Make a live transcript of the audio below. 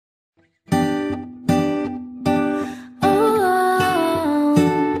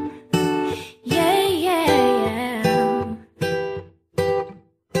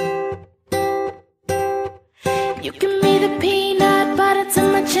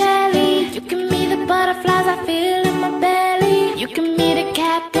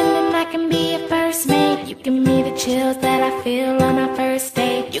chills that I feel on our first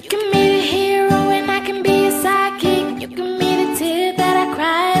date. You can be the hero and I can be a sidekick. You can be the tear that I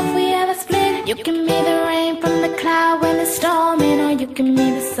cry if we ever split. You can be the rain from the cloud when it's storming, or you can be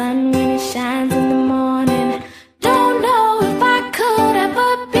the sun when it shines in the morning. Don't know if I could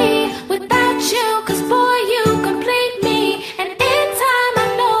ever be without you, 'cause boy, you complete me. And in time I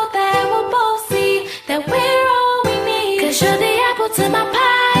know that we'll both see that we're all we need. 'Cause you're the apple to my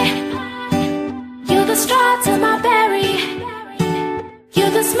pie, you're the straw to my berry,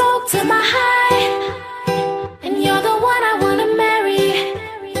 you're the smoke to my high.